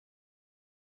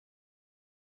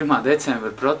1.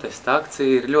 decembra protesta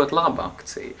akcija ir ļoti laba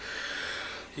akcija,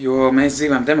 jo mēs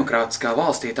dzīvojam demokrātiskā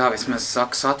valstī, tā vismaz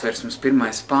saka Satversmes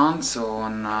 1. pants,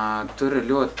 un tur ir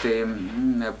ļoti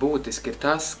būtiski ir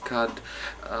tas, kad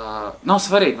nav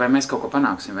svarīgi, vai mēs kaut ko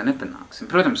panāksim vai nepanāksim.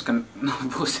 Protams, ka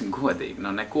būsim godīgi,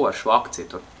 neko ar šo akciju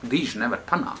tur diži nevar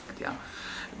panākt, jā.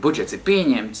 Budžets ir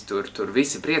pieņemts, tur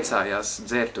visi priecājās,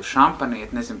 dzēr tur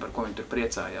šampaniet, nezinu, par ko viņi tur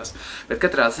priecājās. Bet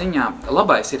katrā ziņā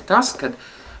labais ir tas, kad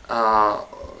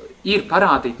ir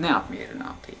parādīt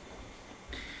neapmierinātību.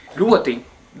 Ļoti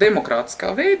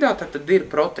demokrātiskā veidā tad ir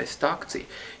protesta akcija.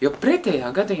 Jo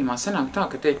pretējā gadījumā sanāk tā,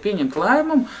 ka tiek pieņemt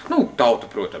lēmumu, tauta,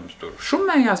 protams, tur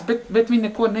šumējās, bet viņi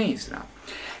neko neizrāda.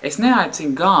 Es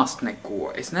neaicinu gāzt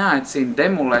neko, es neaicinu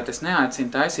demolēt, es neaicinu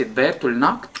taisīt bērtuļu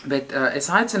nakti, bet es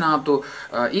aicinātu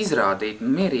izrādīt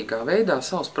mierīgā veidā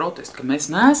savus protestus, ka mēs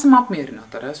neesam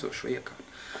apmierināti ar esošo iekārtu.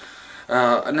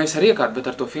 Nevis ar iekārtu, bet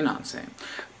ar to finansējumu.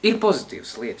 Ir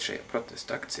pozitīvas lietas šajā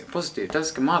protesta akcijā. Pozitīvi tas,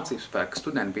 ka mācību spēka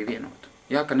studenti bija vienoti.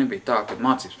 Jā, ka nebija tā, ka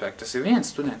mācību spēka tas ir viens,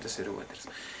 studenti tas ir otrs.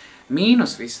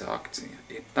 Mīnus visā akcijā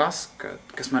ir tas,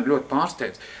 kas man ļoti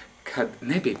pārsteidz, kad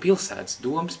nebija pilsētas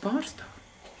domas pārstāvji.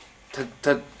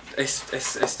 Tad es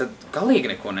galīgi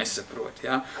neko nesaprotu,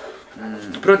 jā.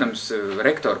 Protams,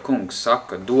 rektora kungs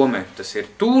saka, doma tas ir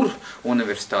tur,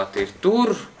 universitāte ir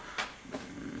tur.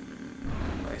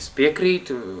 Es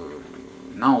piekrītu,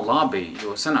 nav labi,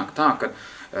 jo sanāk tā, ka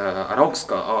ar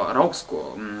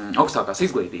augstākās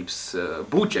izglītības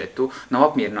budžetu nav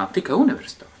apmierināta tikai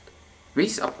universitāte.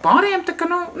 Visi pārējiem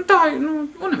tā ir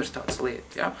universitātes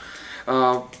lieta, jā.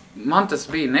 Man tas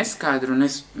bija neskaidri, un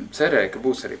es cerēju, ka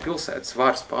būs arī pilsētas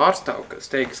varas pārstāvi, kas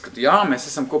teiks, ka jā, mēs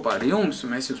esam kopā ar jums,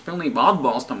 un mēs jūs pilnībā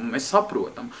atbalstam, un mēs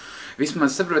saprotam.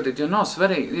 Vismaz saprotiet, jo nav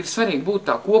svarīgi, ir svarīgi būt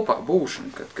tā kopā būšana,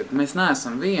 kad mēs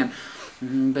neesam vieni,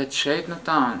 bet šeit,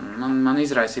 man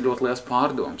izraisīja ļoti liels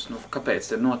pārdoms, kāpēc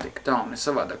te notika tā un ne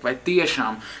savādāk. Vai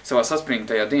tiešām savā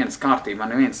saspringtajā dienas kārtībā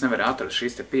neviens nevar atrast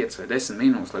šīs te 5 vai 10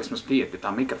 minūtes, lai vismaz pieiet pie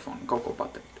tā mikrofona un kaut ko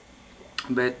pateikt.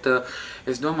 Bet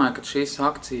es domāju, ka šīs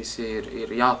akcijas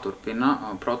ir jāturpina,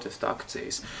 protesta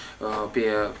akcijas.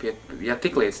 Ja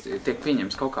tiklīdz tiek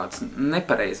pieņems kaut kāds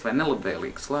nepareizs vai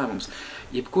nelabvēlīgs lēmums,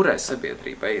 jebkurai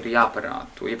sabiedrībai ir jāparāda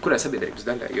to, jebkurai sabiedrības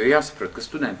daļai, jo jāsaprot, ka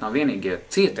studenti nav vienīgie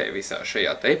cietēji visā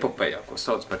šajā epopejā, ko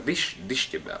sauc par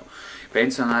dišķibēlu.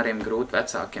 Pensionāriem grūti,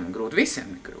 vecākiem grūti,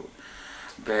 visiem ir grūti.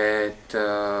 Bet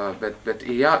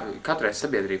katrai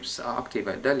sabiedrības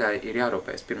aktīvai daļai ir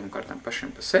jārūpējas pirmkārt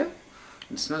pašiem par sevi.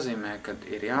 Tas nozīmē, ka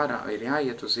ir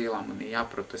jāiet uz ielām un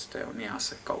jāprotestē un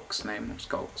jāsaka kaut kas ne, mums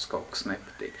kaut kas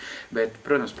nepatīk. Bet,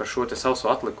 protams, par šo te sauso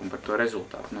atlikumu, par to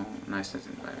rezultātu, es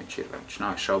nezinu, vai viņš ir, vai viņš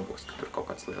nav, šaubos, ka tur kaut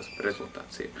kāds liels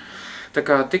rezultāts ir. Tā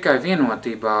kā tikai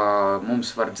vienotībā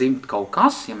mums var dzimt kaut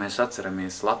kas, ja mēs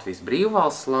atceramies Latvijas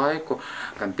brīvvalsts laiku,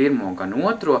 gan pirmo, gan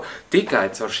otro,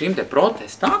 tikai caur šīm te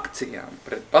protesta akcijām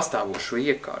pret pastāvošo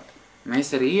iekārtu.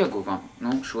 Mēs arī ieguvam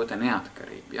šo te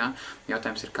neatkarību. Ja?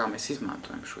 Jautājums ir, kā mēs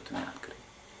izmantojam šo te neatkarību.